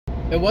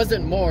It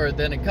wasn't more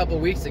than a couple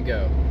weeks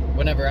ago,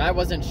 whenever I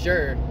wasn't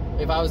sure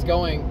if I was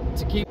going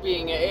to keep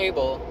being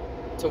able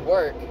to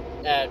work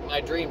at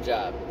my dream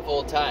job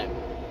full time.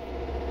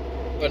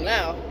 But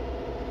now,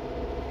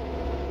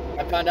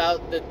 I found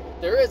out that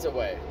there is a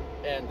way,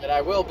 and that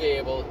I will be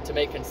able to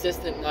make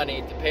consistent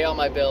money to pay all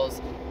my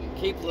bills, and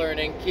keep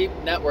learning, keep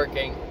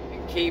networking,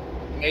 and keep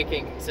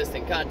making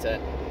consistent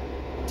content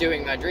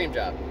doing my dream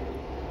job.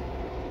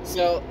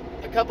 So,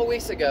 a couple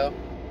weeks ago,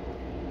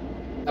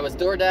 I was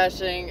door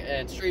dashing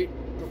and street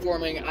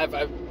performing. I've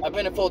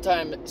been a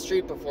full-time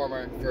street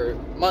performer for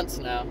months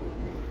now,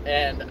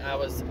 and I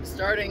was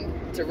starting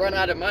to run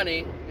out of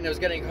money, and it was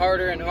getting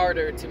harder and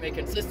harder to make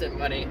consistent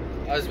money.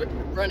 I was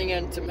running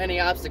into many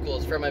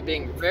obstacles from it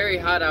being very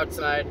hot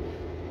outside,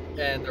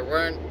 and there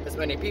weren't as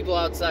many people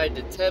outside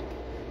to tip,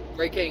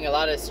 breaking a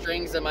lot of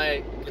strings on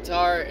my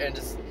guitar, and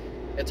just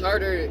it's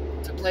harder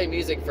to play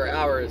music for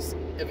hours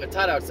if it's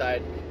hot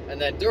outside.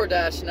 And then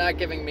DoorDash not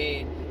giving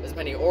me as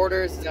many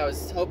orders as I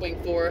was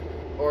hoping for,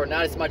 or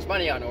not as much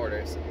money on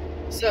orders.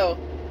 So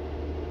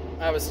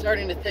I was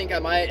starting to think I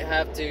might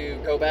have to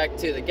go back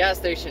to the gas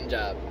station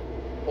job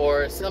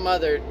or some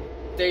other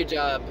day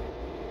job,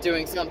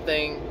 doing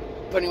something,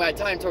 putting my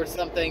time towards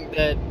something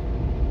that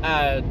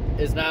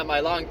is not my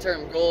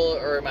long-term goal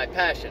or my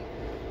passion.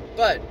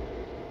 But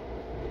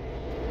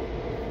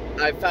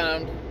I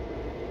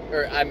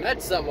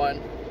met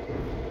someone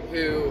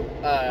who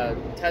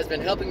has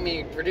been helping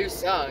me produce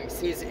songs.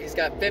 He's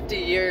got 50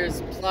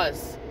 years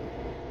plus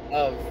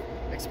of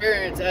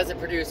experience as a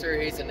producer.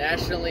 He's a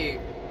nationally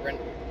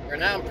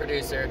renowned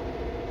producer,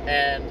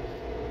 and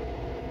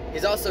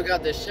he's also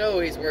got this show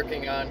he's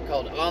working on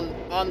called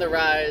On the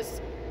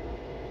Rise,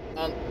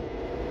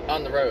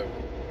 on the Road.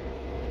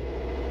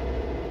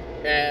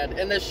 And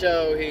in this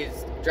show,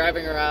 he's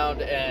driving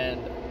around and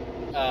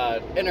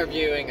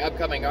interviewing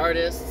upcoming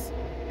artists,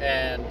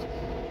 and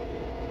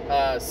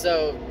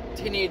so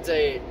he needs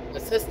an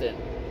assistant,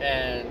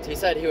 and he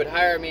said he would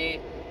hire me,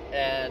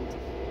 and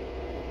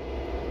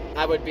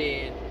I would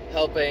be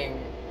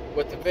helping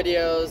with the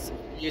videos,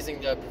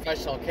 using the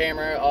professional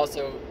camera,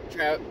 also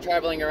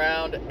traveling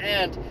around,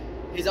 and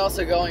he's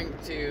also going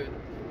to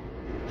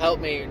help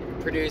me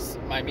produce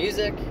my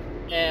music,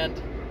 and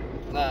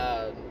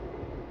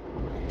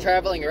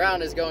traveling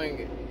around is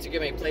going to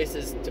give me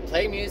places to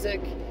play music,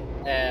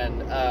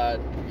 and a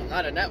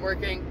lot of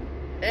networking,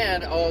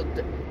 and I'll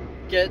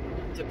get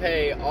to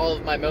pay all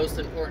of my most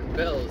important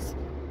bills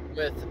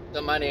with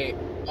the money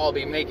I'll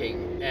be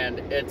making, and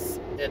it's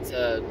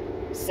a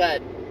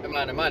set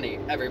amount of money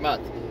every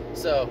month.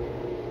 So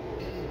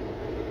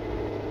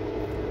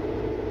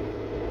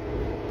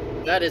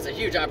that is a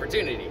huge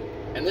opportunity,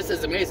 and this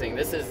is amazing.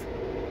 This is,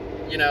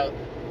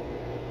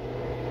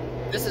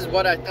 this is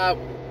what I thought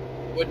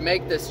would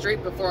make the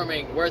street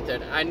performing worth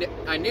it. I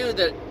knew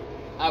that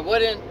I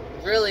wouldn't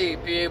really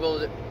be able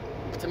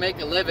to make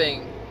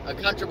a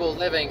comfortable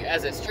living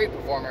as a street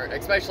performer,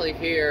 especially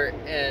here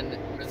in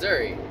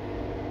Missouri.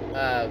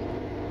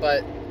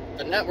 But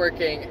the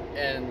networking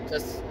and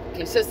just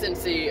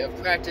consistency of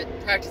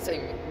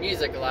practicing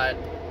music a lot,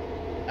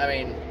 I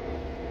mean,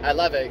 I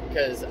love it,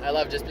 because I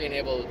love just being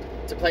able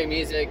to play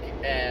music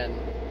and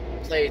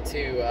play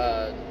to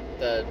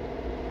the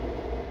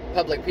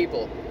public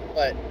people.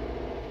 But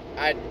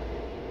I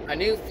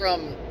knew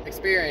from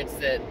experience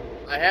that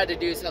I had to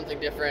do something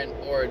different,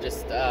 or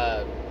just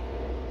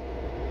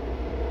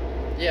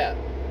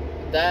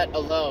that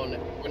alone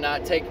would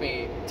not take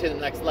me to the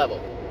next level.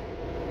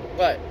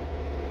 But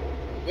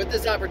with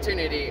this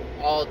opportunity,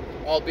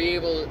 I'll be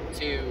able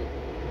to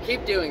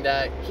keep doing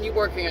that, keep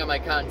working on my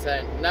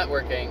content,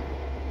 networking,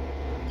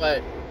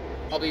 but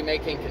I'll be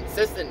making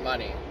consistent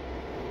money.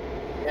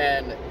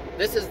 And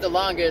this is the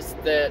longest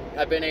that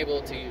I've been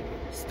able to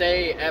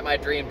stay at my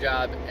dream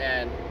job,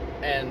 and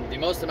the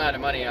most amount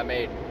of money I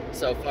made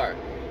so far.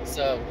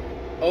 So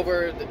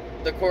over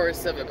the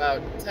course of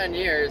about 10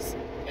 years,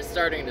 it's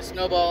starting to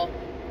snowball,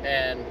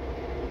 and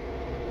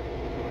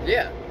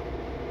yeah,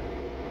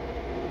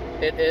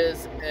 it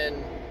is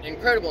an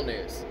incredible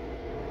news.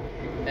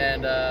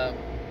 And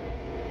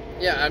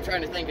I'm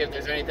trying to think if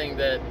there's anything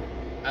that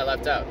I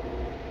left out.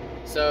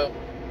 So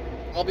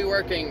I'll be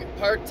working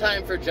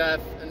part-time for Jeff,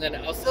 and then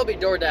I'll still be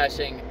door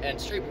dashing and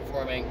street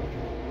performing.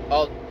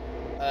 I'll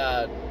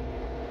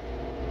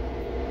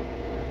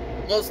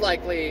most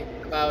likely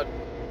about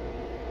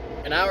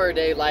an hour a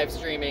day live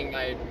streaming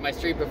my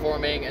street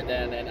performing, and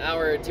then an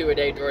hour or two a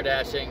day door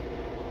dashing,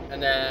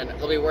 and then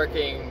I'll be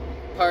working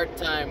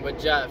part-time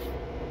with Jeff,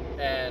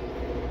 and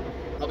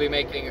I'll be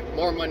making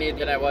more money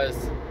than I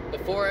was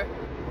before,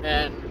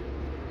 and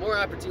more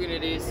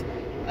opportunities,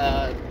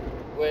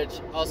 which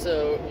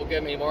also will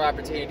give me more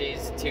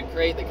opportunities to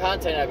create the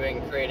content I've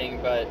been creating,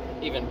 but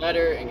even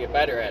better, and get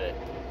better at it,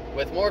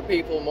 with more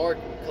people, more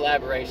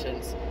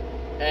collaborations,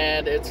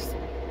 and it's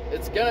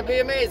gonna be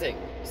amazing.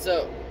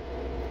 So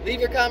leave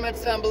your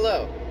comments down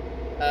below.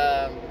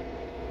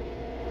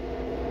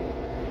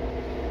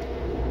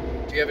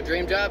 Do you have a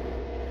dream job?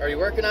 Are you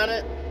working on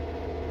it?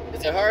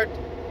 Is it hard?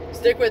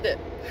 Stick with it.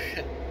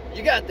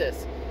 You got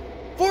this.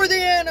 For the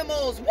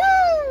animals!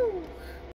 Woo!